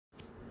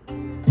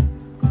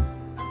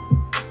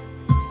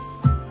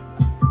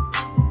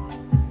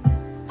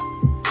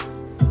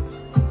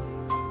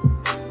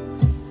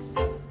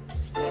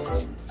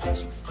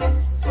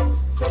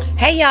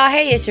Hey y'all,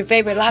 hey, it's your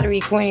favorite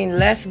lottery queen.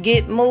 Let's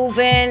get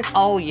moving.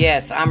 Oh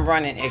yes, I'm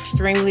running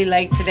extremely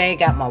late today.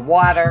 Got my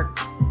water.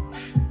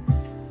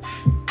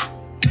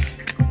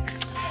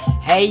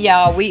 Hey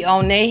y'all, we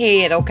on their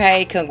head,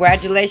 okay?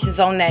 Congratulations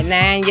on that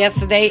 9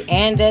 yesterday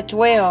and that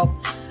 12.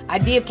 I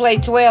did play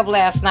 12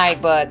 last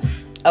night, but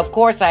of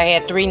course I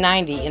had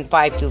 390 and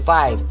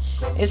 525.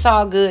 It's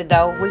all good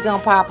though. We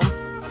gonna pop them.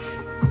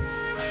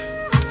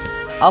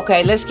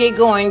 Okay, let's get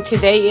going.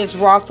 Today is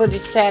Raw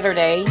Footage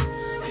Saturday.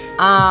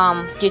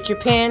 Get your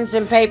pens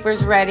and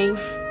papers ready.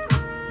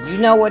 You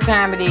know what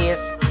time it is.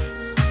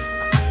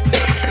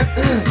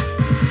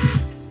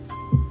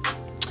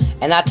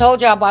 And I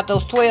told y'all about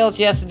those 12s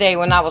yesterday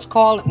when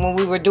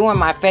we were doing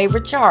my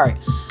favorite chart.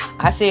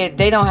 I said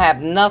they don't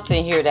have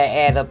nothing here that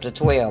add up to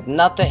 12.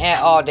 Nothing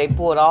at all. They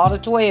pulled all the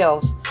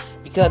 12s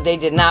because they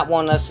did not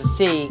want us to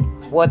see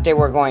what they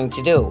were going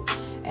to do.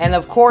 And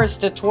of course,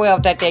 the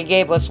 12 that they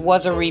gave us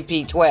was a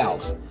repeat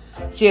 12.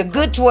 See, a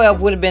good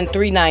 12 would have been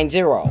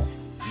 390.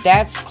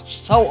 That's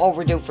so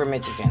overdue for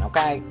Michigan,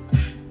 okay?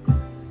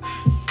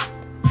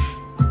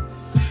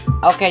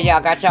 Okay, y'all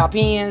got y'all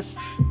pens?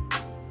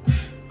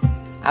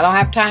 I don't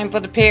have time for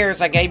the pairs.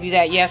 I gave you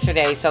that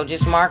yesterday, so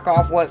just mark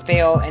off what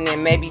fell, and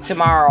then maybe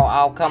tomorrow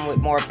I'll come with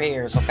more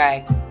pairs,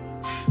 okay?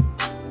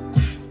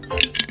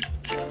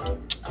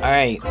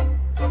 Alright.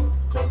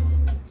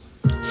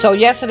 So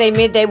yesterday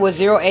midday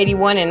was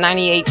 081 and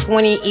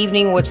 9820.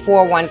 Evening was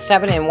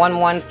 417 and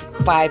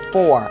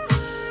 1154.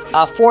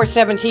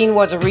 417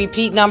 was a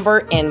repeat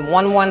number, and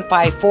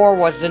 1154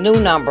 was the new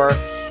number,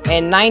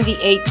 and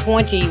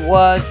 9820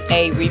 was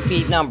a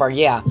repeat number.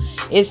 Yeah,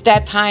 it's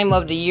that time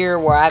of the year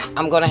where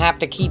I'm going to have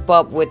to keep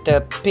up with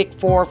the pick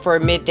 4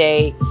 for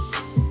midday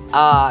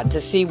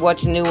to see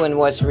what's new and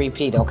what's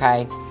repeat,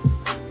 okay?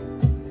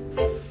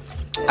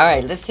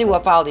 Alright, let's see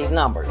what follow these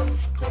numbers.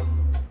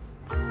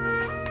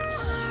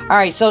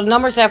 Alright, so the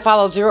numbers that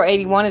follow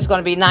 081 is going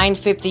to be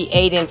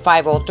 958 and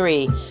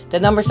 503. The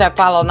numbers that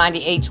follow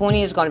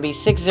 9820 is going to be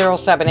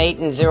 6078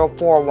 and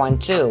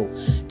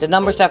 0412. The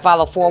numbers that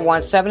follow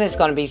 417 is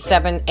going to be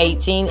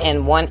 718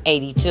 and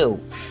 182.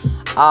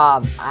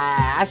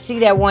 I see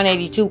that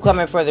 182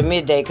 coming for the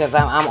midday because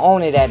I'm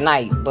on it at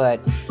night.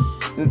 But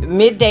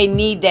midday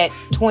need that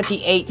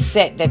 28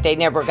 set that they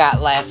never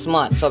got last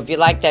month. So if you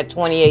like that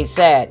 28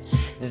 set,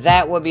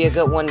 that would be a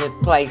good one to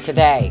play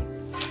today.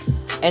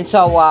 And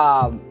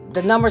so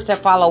the numbers that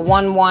follow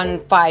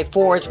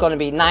 1154 is going to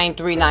be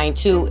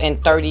 9392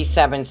 and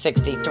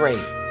 3763.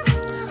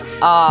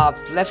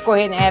 Let's go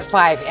ahead and add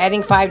 5.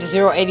 Adding 5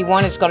 to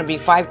 081 is going to be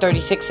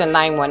 536 and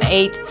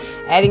 918.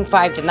 Adding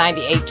 5 to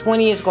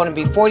 9820 is going to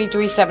be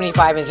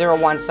 4375 and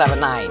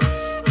 0179.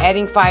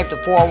 Adding 5 to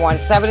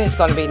 417 is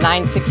going to be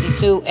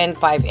 962 and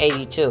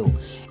 582.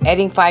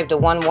 Adding 5 to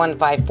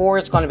 1154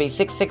 is going to be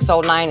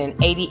 6609 and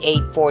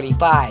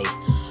 8845.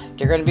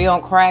 They're going to be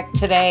on crack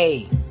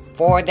today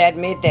for that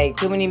midday.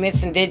 Too many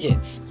missing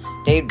digits.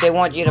 They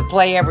want you to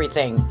play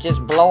everything.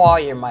 Just blow all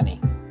your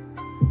money.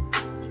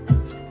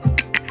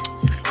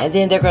 And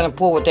then they're going to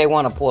pull what they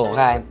want to pull,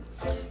 okay?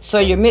 So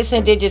your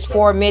missing digits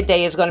for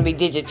midday is going to be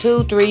digit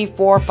 2, 3,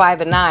 4,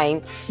 5, and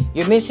 9.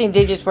 Your missing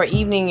digits for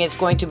evening is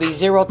going to be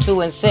 0,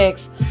 2, and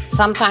 6.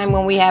 Sometime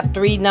when we have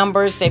 3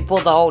 numbers, they pull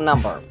the whole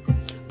number.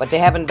 But they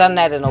haven't done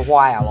that in a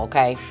while,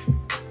 okay?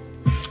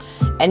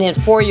 And then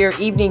for your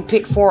evening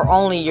pick 4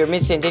 only, your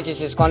missing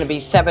digits is going to be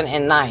 7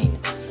 and 9.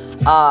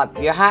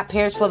 Your hot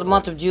pairs for the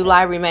month of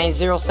July remain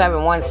 0,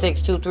 7, 1,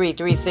 6, 2, 3,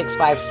 3, 6,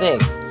 5,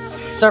 6.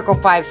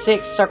 Circle 5,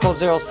 6, circle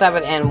 0,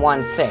 7, and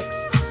 1, 6.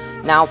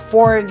 Now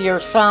for your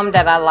sum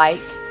that I like,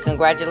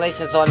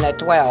 congratulations on that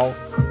 12.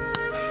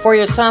 For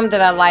your sum that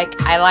I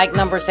like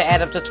numbers to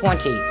add up to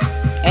 20.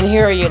 And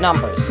here are your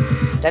numbers.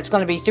 That's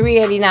going to be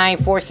 389,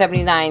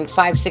 479,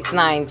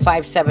 569,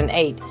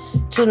 578,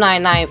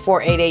 299,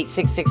 488,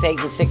 668,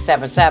 and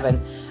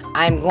 677.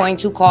 I'm going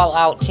to call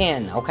out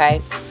 10, okay?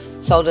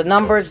 So the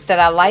numbers that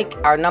I like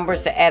are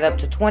numbers that add up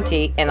to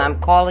 20, and I'm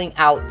calling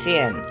out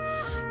 10.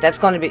 That's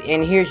going to be,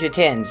 and here's your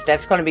 10s.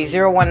 That's going to be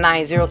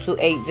 019,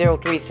 028,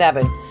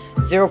 037,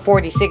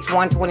 046,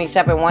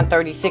 127,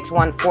 136,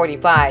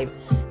 145,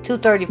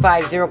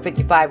 235,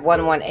 055,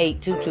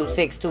 118,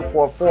 226,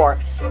 244,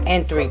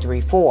 and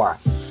 334.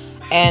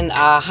 And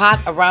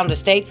hot around the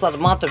state for the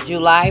month of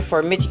July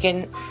for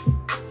Michigan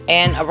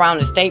and around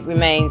the state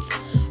remains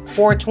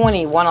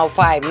 420,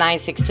 105,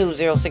 962,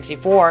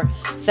 064,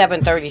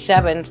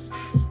 737,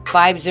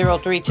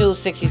 5032,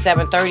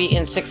 6730,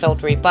 and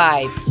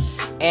 6035.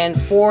 And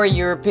for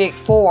your pick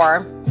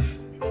 4,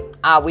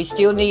 we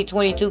still need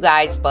 22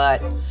 guys,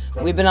 but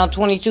we've been on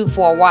 22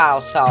 for a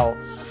while. So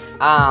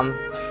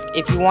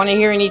if you want to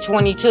hear any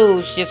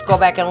 22s, just go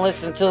back and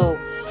listen to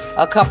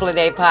a couple of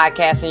day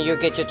podcasts and you'll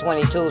get your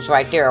 22s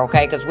right there,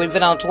 okay? Because we've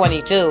been on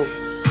 22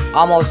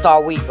 almost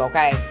all week,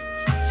 okay?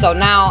 So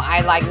now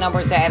I like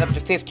numbers that add up to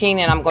 15,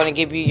 and I'm going to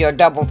give you your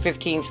double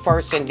 15s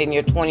first and then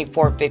your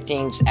 24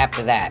 15s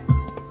after that.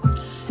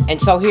 And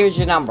so here's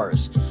your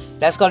numbers.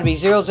 That's going to be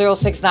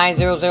 0069,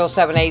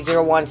 0078,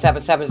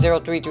 0177,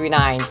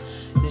 0339,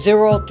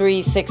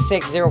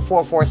 0366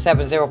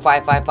 0447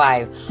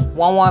 0555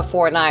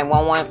 1149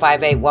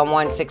 1158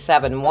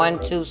 1167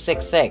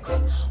 1266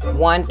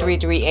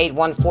 1338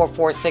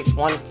 1446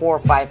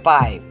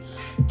 1455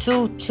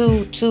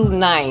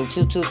 2229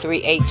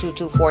 2238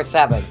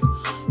 2247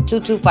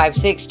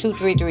 2256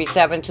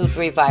 2337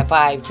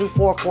 2355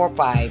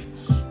 2445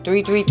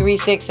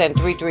 3336 and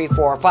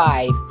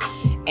 3345.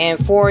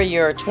 And for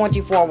your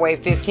 24-way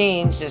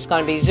 15s, it's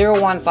going to be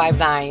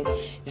 0159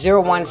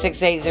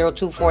 0168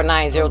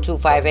 0249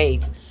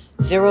 0258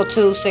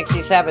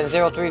 0267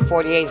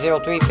 0348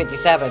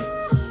 0357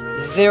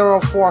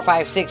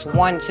 0456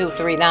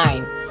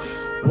 1239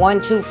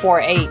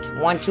 1248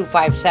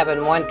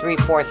 1257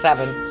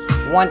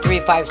 1347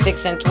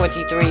 1356 and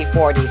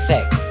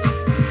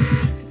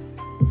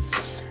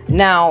 2346.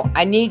 Now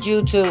I need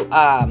you to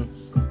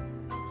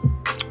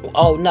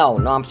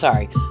I'm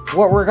sorry.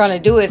 What we're going to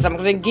do is I'm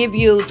going to give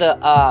you the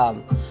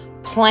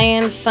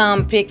planned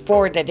sum pick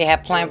forward that they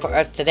have planned for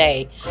us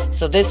today.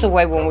 So this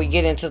way, when we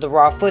get into the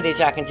raw footage,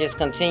 I can just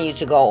continue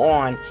to go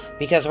on,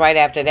 because right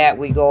after that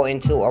we go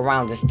into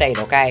around the state.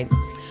 Okay,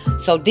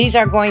 so these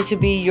are going to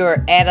be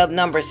your add up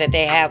numbers that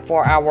they have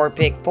for our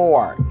pick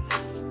four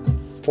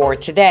for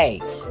today.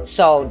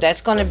 So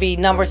that's going to be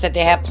numbers that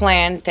they have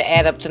planned to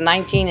add up to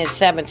 19 and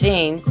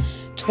 17,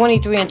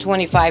 23 and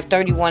 25,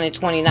 31 and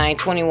 29,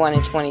 21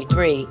 and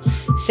 23,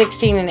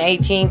 16 and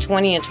 18,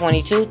 20 and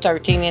 22,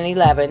 13 and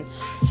 11,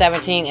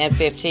 17 and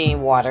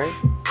 15, water.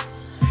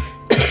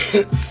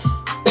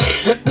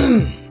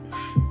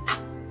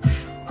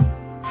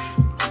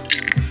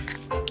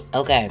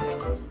 Okay.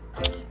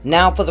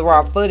 Now for the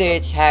raw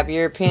footage, have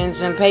your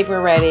pens and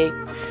paper ready.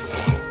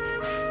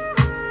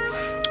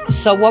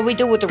 So what we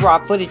do with the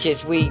raw footage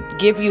is we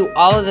give you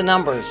all of the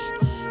numbers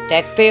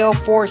that fell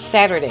for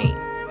Saturday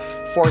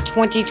for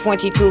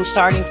 2022,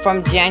 starting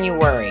from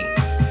January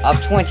of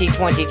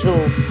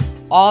 2022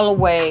 all the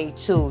way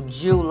to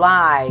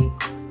July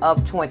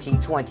of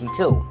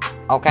 2022.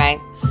 Okay,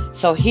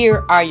 so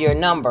here are your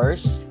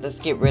numbers. Let's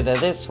get rid of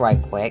this right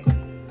quick.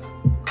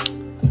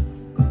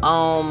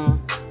 Alright,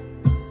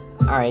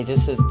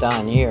 this is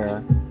done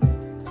here.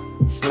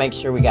 Let's make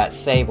sure we got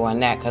save on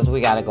that, because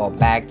we got to go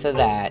back to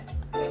that.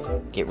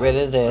 Get rid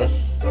of this.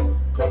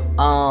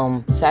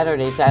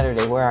 Saturday,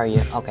 where are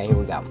you? Okay, here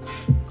we go.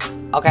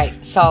 Okay,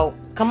 so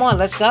come on,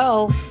 let's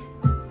go.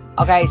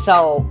 Okay,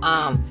 so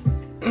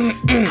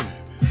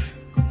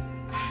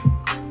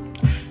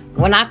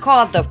when I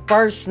call the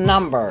first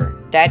number,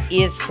 that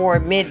is for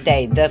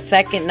midday. The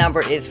second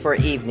number is for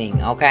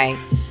evening. Okay,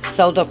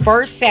 so the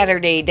first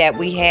Saturday that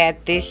we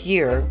had this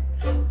year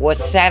was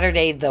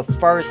Saturday the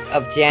 1st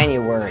of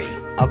January.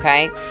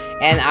 Okay,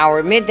 and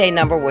our midday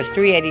number was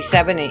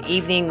 387 and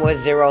evening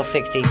was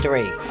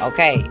 063.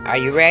 Okay, are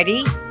you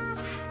ready?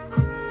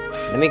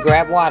 Let me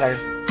grab water.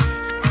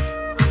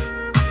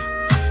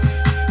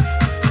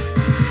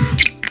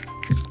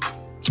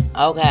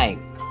 Okay.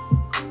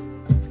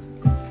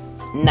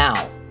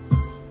 Now.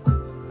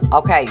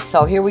 Okay,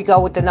 so here we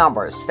go with the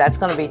numbers. That's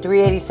going to be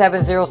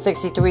 387,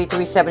 063,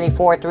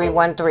 374,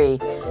 313,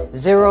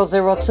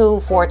 002,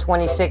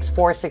 426,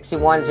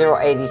 461,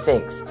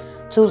 086,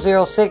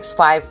 206,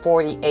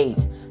 548,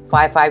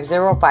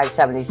 550,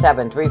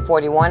 577,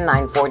 341,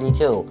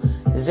 942,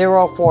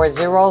 040,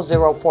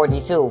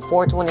 042,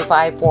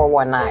 425,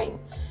 419,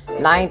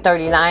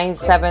 939,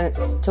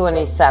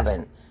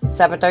 727,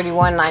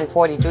 731,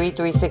 943,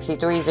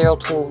 363,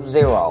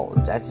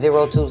 020. That's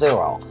 020.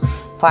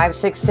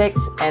 566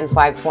 and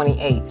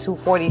 528.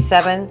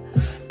 247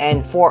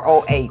 and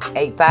 408.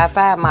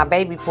 855. My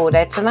baby pulled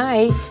that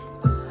tonight.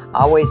 I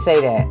always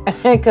say that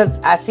because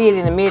I see it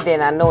in the midday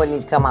and I know it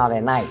needs to come out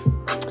at night.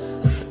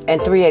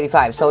 And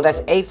 385. So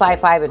that's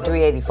 855 and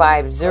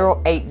 385.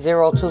 080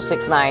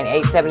 269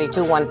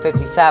 872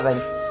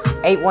 157.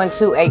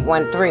 812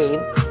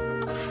 813.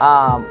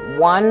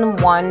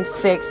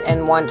 116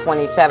 and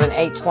 127,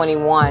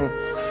 821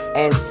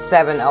 and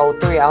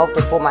 703. I hope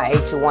to pull my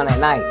 821 at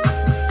night,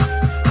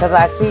 because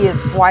I see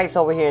it's twice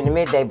over here in the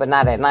midday, but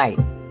not at night.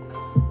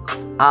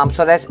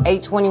 So that's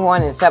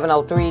 821 and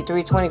 703,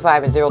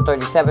 325 and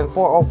 037,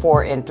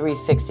 404 and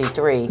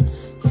 363,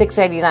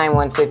 689,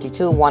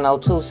 152,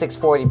 102,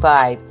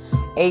 645,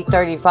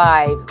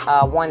 835,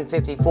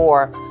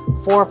 154,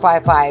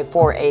 455,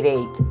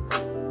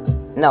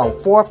 488. No,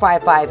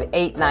 455,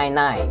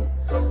 899.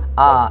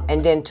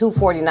 And then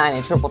 249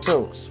 and triple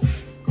twos.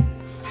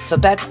 So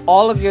that's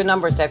all of your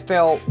numbers that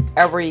fell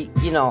every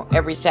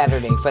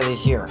Saturday for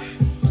this year.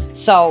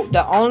 So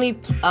the only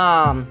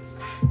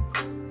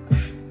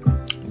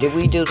did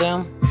we do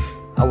them?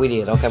 Oh, we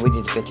did. Okay, we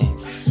did the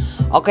 15s.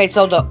 Okay,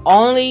 so the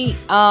only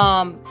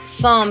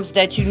sums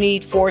that you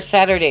need for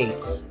Saturday,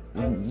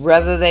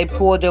 whether they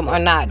pulled them or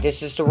not,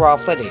 this is the raw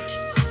footage.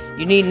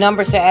 You need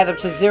numbers to add up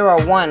to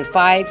 0, 1,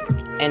 5,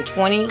 and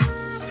 20.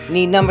 You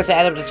need numbers to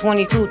add up to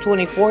 22,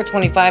 24,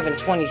 25, and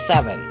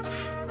 27.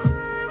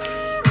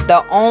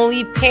 The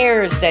only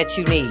pairs that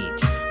you need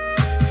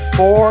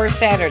for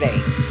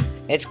Saturday,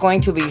 it's going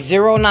to be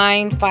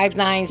 09,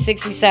 59,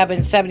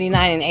 67,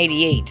 79, and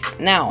 88.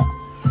 Now,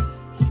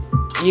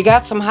 You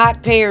got some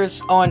hot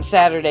pairs on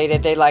Saturday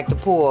that they like to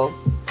pull.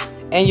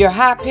 And your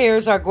hot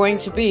pairs are going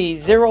to be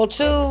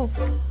 02,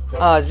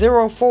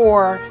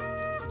 04,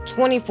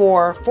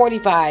 24,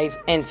 45,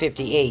 and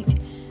 58.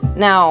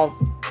 Now,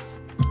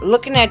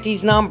 looking at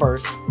these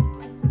numbers,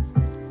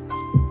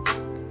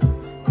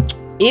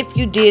 if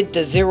you did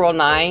the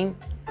 09,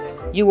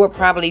 you would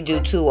probably do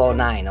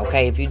 209,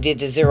 okay? If you did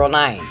the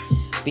 09.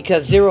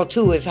 Because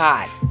 02 is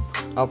hot,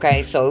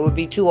 okay? So it would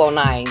be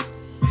 209.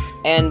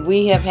 And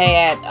we have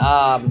had,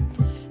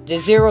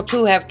 the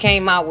 02 have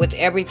came out with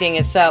everything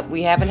except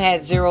we haven't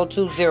had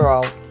 020.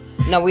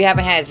 No, we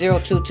haven't had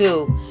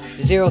 022,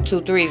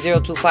 023,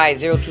 025,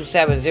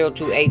 027,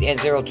 028, and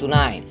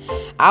 029.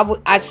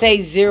 I'd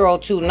say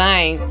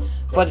 029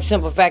 for the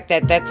simple fact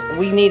that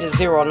we need a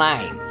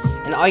 09.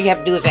 And all you have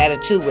to do is add a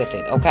 2 with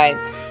it, okay?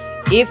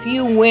 If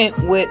you went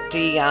with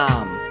the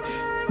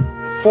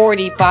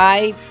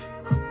 45,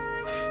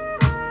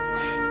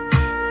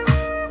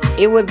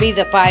 it would be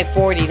the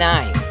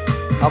 549,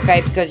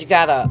 okay? Because you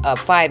got a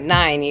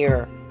 59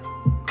 here,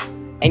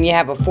 and you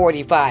have a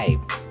 45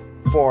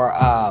 for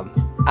a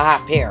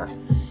hot pair.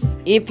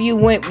 If you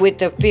went with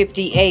the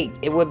 58,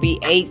 it would be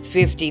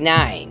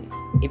 859.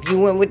 If you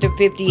went with the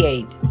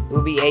 58, it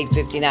would be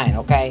 859,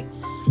 okay?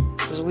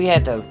 Because we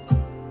had to...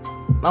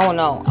 Oh,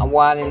 no.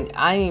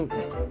 I ain't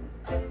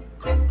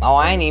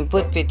even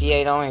put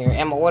 58 on here.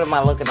 Emma, what am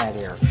I looking at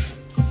here?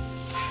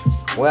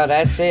 Well,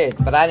 that's it.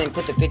 But I didn't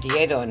put the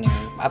 58 on there.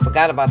 I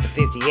forgot about the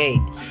 58.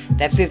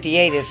 That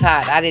 58 is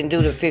hot. I didn't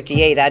do the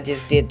 58. I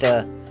just did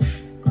the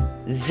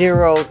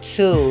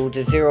 02,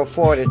 the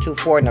 04, the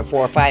 24, and the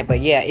 45. But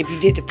yeah, if you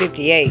did the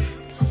 58,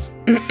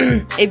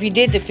 if you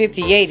did the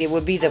 58, it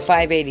would be the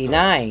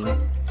 589.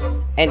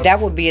 And that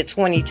would be a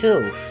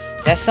 22.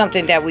 That's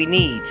something that we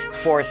need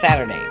for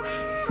Saturday.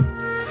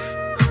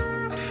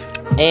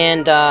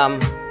 And,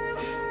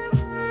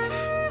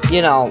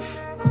 you know,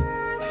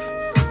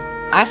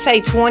 I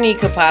say 20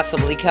 could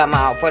possibly come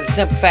out for the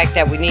simple fact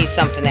that we need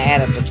something to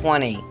add up to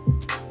 20.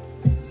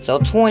 So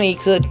 20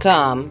 could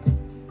come.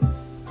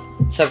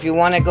 So if you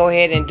want to go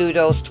ahead and do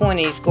those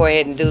 20s, go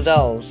ahead and do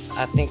those.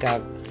 I think I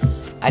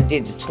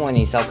did the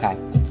 20s. Okay.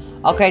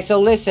 Okay, so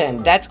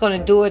listen, that's going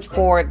to do it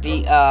for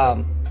the,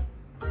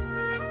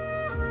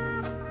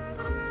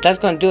 that's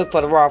going to do it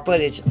for the raw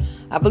footage.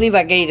 I believe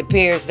I gave you the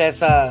pairs. That's,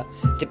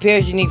 the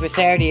pairs you need for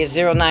Saturday is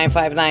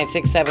 0959,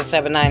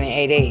 6779, and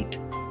 88.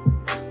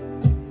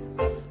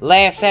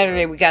 Last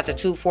Saturday, we got the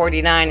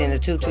 249 and the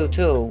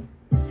 222.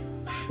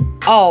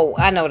 Oh,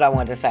 I know what I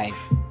wanted to say.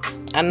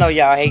 I know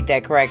y'all hate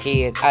that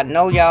crackhead. I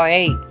know y'all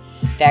hate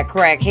that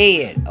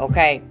crackhead,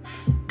 okay?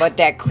 But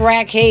that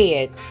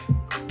crackhead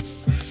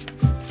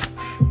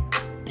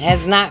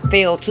has not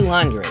failed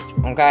 200,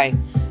 okay?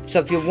 So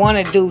if you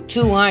want to do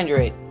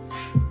 200,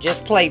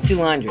 just play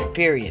 200,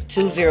 period.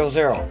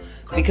 200.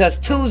 Because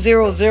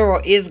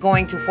 200 is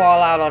going to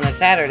fall out on a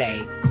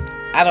Saturday.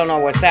 I don't know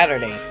what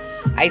Saturday.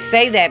 I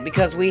say that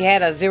because we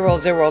had a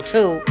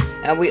 002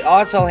 and we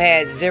also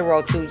had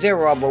 020,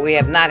 but we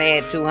have not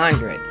had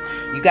 200.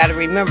 You got to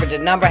remember the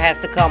number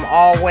has to come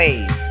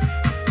always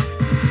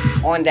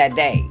on that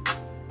day.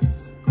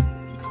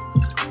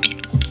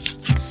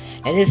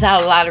 And this is how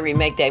the lottery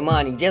make their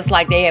money. Just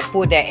like they had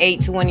pulled that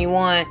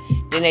 821,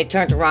 then they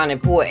turned around and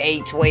pulled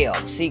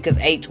 812. See, because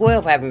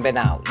 812 haven't been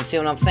out. You see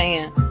what I'm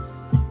saying?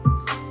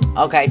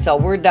 Okay, so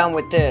we're done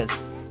with this.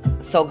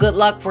 So good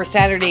luck for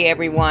Saturday,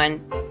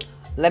 everyone.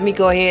 Let me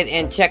go ahead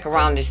and check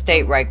around the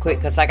state right quick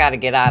because I got to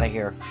get out of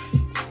here.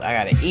 I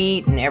got to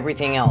eat and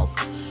everything else.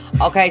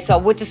 Okay, so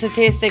with the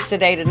statistics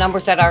today, the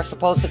numbers that are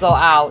supposed to go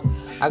out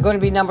are going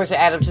to be numbers that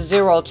add up to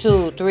 0,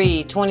 2,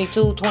 3,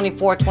 22,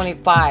 24,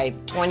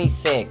 25,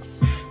 26.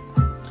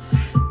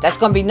 That's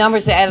going to be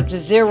numbers that add up to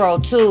 0,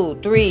 2,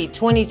 3,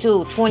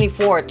 22,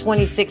 24,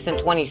 26, and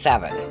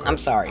 27. I'm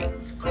sorry.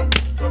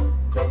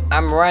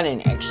 I'm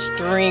running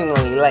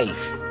extremely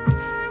late.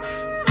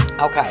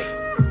 Okay.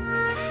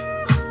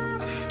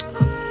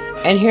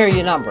 And here are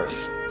your numbers.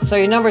 So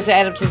your numbers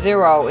that add up to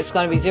 0, it's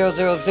going to be 0,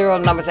 0, 0.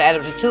 Numbers that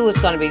add up to 2,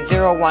 it's going to be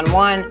 0, 1,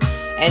 1,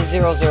 and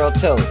 0, 0,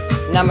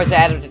 2. Numbers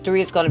that add up to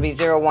 3, it's going to be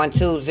 0, 1,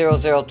 2, 0,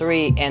 0,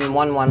 3, and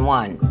 1, 1,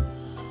 1.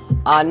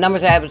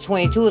 Numbers that add up to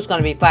 22, it's going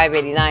to be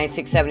 589,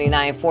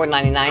 679,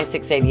 499,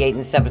 688,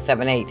 and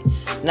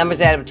 778. Numbers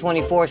that add up to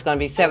 24, it's going to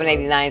be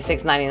 789,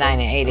 699,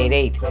 and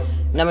 888.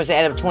 Numbers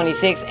that add up to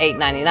 26,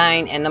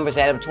 899, and numbers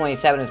that add up to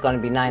 27 is going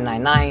to be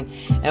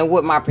 999. And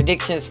with my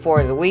predictions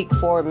for the week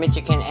for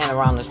Michigan and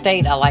around the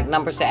state, I like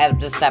numbers to add up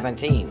to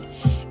 17.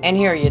 And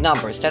here are your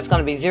numbers. That's going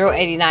to be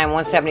 089,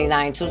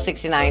 179,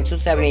 269,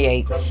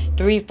 278,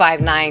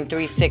 359,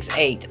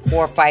 368,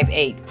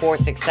 458,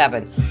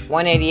 467,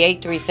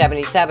 188,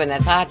 377.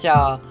 That's hot,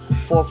 y'all.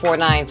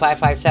 449,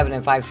 557,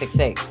 and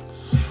 566.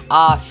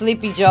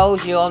 Sleepy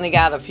Joe's, you only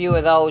got a few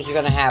of those. You're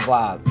going to have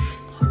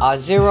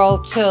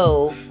 0,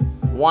 2,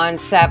 1,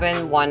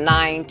 7, 1,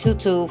 9, 2,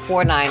 2,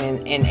 4,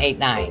 9, and 8,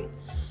 9.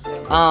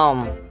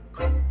 I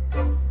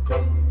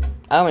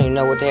don't even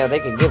know what the hell they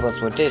could give us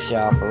with this,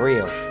 y'all, for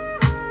real.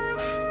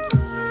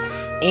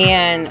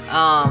 And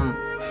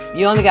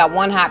You only got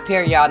one hot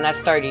pair, y'all, and that's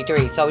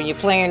 33. So when you're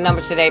playing your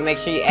numbers today, make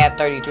sure you add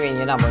 33 in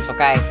your numbers,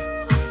 okay?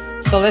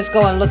 So let's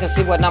go and look and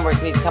see what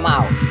numbers need to come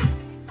out.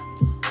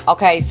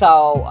 Okay,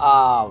 so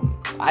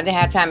I didn't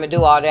have time to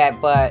do all that,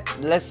 but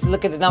let's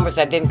look at the numbers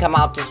that didn't come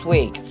out this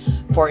week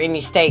for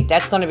any state.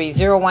 That's going to be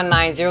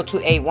 019,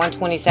 028,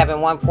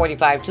 127,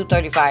 145,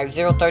 235,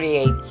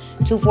 038,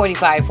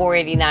 245,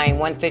 489,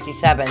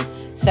 157,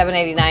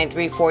 789,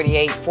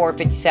 348,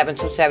 457,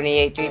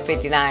 278,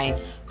 359,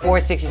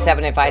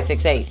 467, and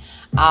 568.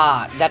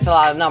 That's a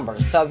lot of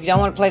numbers. So if you don't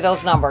want to play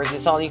those numbers,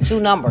 it's only two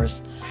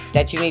numbers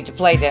that you need to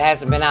play that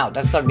hasn't been out.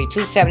 That's going to be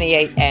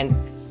 278 and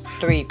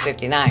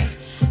 359.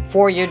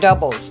 For your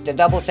doubles, the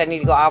doubles that need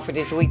to go out for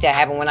this week that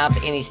haven't went out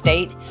to any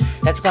state,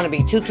 that's going to be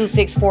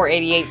 226,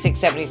 488,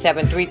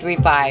 677,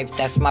 335.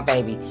 That's my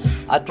baby.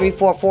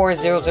 344,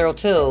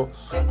 002,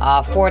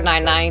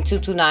 499,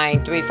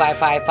 229,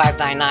 355,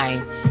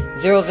 599,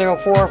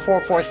 004,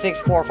 446,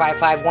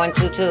 455,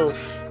 122,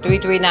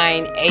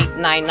 339,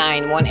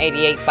 899,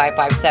 188,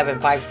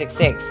 557,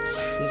 566,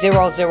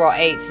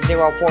 008,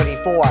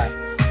 044,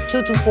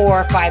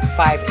 224,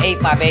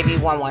 558, my baby,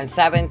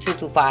 117,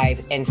 225,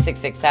 and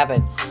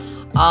 667.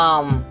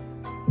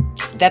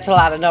 That's a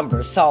lot of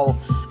numbers. So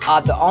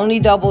the only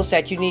doubles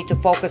that you need to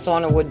focus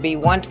on would be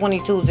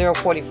 122,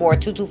 044,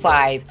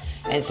 225,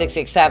 and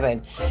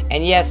 667.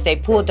 And yes, they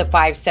pulled the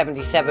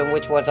 577,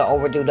 which was an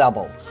overdue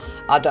double.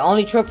 The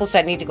only triples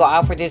that need to go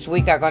out for this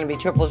week are going to be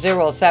 000,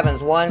 7s,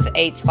 1s,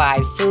 8s,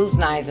 5s, 2s,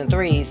 9s, and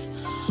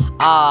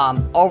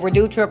 3s.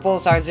 Overdue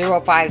triples are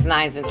 0, 5s,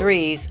 9s, and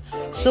 3s.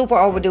 Super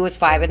overdue is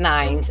 5 and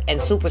 9s.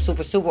 And super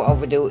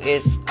overdue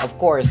is, of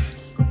course,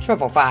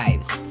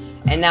 555s.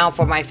 And now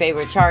for my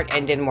favorite chart,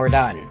 and then we're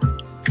done.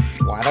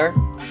 Water.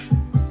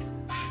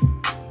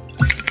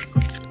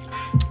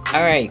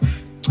 Alright.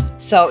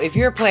 So if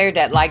you're a player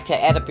that likes to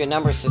add up your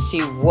numbers to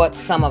see what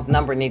sum of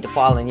number need to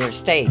fall in your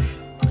state,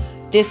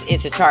 this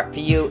is a chart for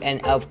you,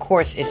 and of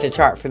course it's a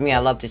chart for me. I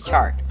love this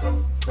chart.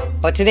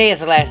 But today is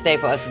the last day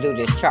for us to do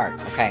this chart,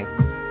 okay?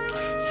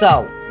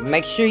 So,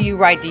 make sure you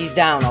write these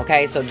down,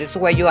 okay? So this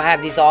way you'll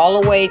have these all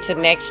the way to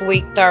next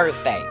week,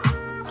 Thursday,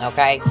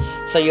 okay?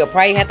 So you'll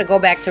probably have to go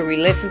back to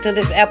re-listen to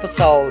this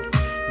episode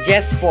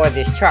just for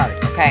this chart,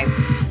 okay?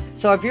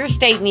 So if your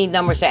state need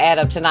numbers to add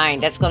up to 9,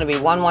 that's going to be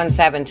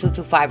 117,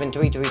 225, and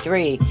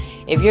 333.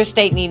 If your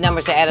state need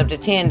numbers to add up to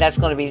 10, that's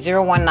going to be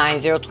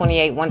 019,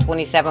 028,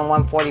 127,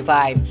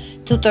 145,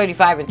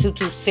 235, and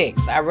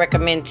 226. I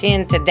recommend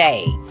 10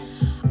 today.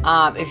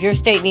 If your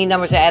state need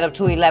numbers to add up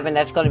to 11,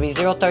 that's going to be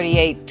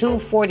 038,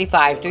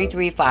 245,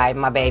 335,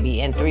 my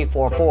baby, and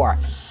 344.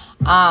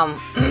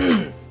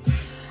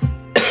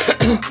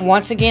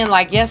 Once again,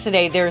 like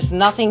yesterday, there's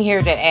nothing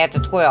here that add to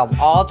 12.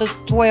 All the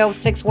 12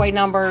 six-way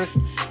numbers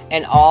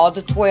and all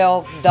the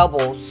 12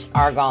 doubles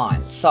are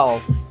gone.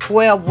 So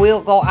 12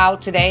 will go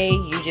out today.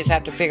 You just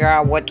have to figure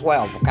out what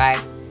 12, okay?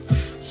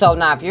 So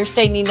now, if your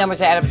state need numbers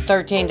to add up to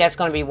 13, that's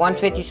going to be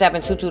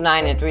 157,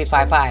 229, and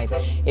 355.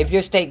 If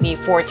your state need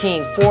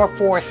 14,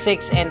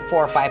 446, and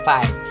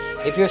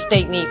 455. If your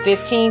state need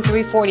 15,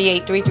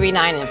 348,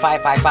 339, and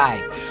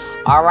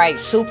 555. All right,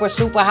 super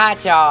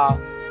hot,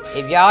 y'all.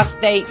 If y'all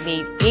state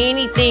need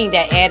anything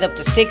that add up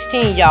to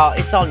 16, y'all,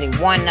 it's only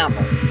one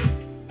number.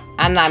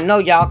 And I know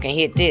y'all can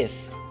hit this.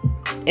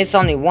 It's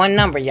only one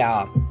number,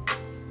 y'all.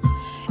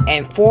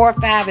 And 4 or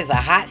 5 is a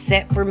hot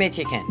set for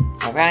Michigan,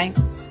 okay?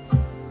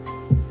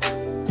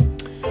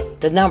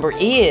 The number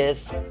is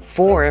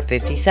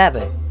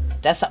 457.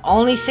 That's the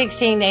only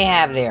 16 they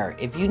have there.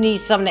 If you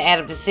need something to add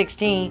up to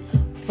 16,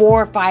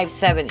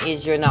 457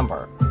 is your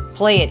number.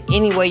 Play it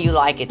any way you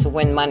like it to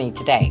win money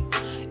today.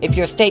 If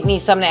your state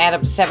needs something to add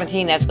up to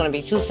 17, that's going to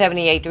be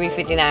 278,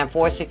 359,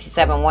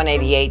 467,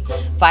 188,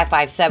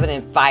 557,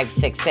 and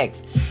 566.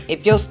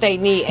 If your state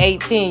need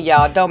 18,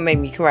 y'all, don't make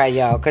me cry,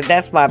 y'all, because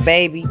that's my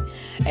baby.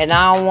 And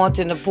I don't want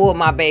them to pull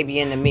my baby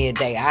in the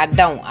midday. I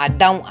don't.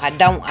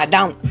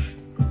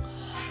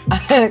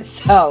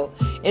 So,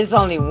 it's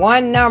only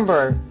one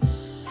number.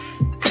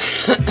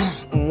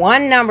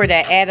 One number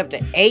that add up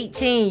to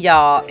 18,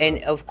 y'all.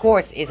 And, of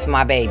course, it's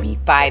my baby,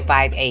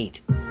 558.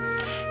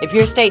 If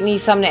your state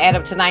needs something to add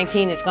up to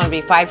 19, it's going to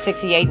be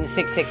 568 and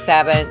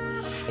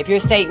 667. If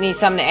your state needs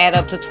something to add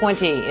up to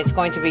 20, it's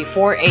going to be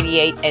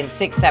 488 and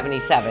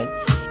 677.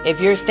 If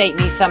your state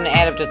needs something to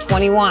add up to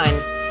 21,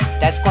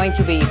 that's going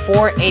to be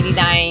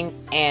 489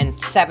 and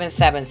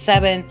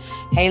 777.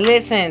 Hey,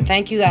 listen,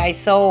 thank you guys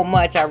so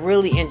much. I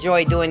really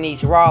enjoy doing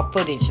these raw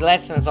footage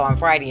lessons on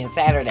Friday and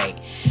Saturday.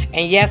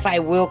 And yes, I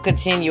will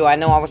continue. I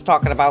know I was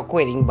talking about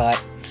quitting,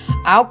 but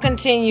I'll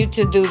continue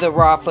to do the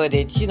raw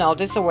footage. You know,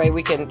 this is a way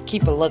we can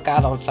keep a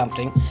lookout on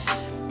something.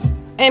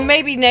 And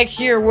maybe next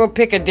year we'll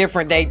pick a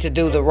different day to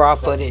do the raw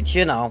footage,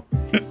 you know.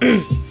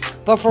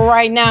 But for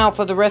right now,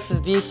 for the rest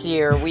of this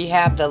year, we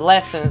have the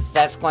lessons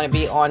that's going to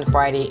be on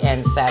Friday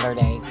and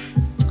Saturday.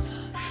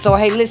 So,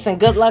 hey, listen,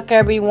 good luck,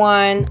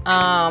 everyone.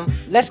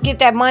 Let's get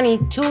that money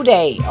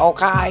today,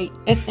 okay?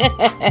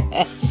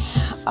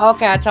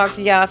 Okay, I'll talk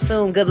to y'all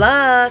soon. Good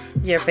luck.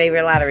 Your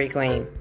favorite lottery queen.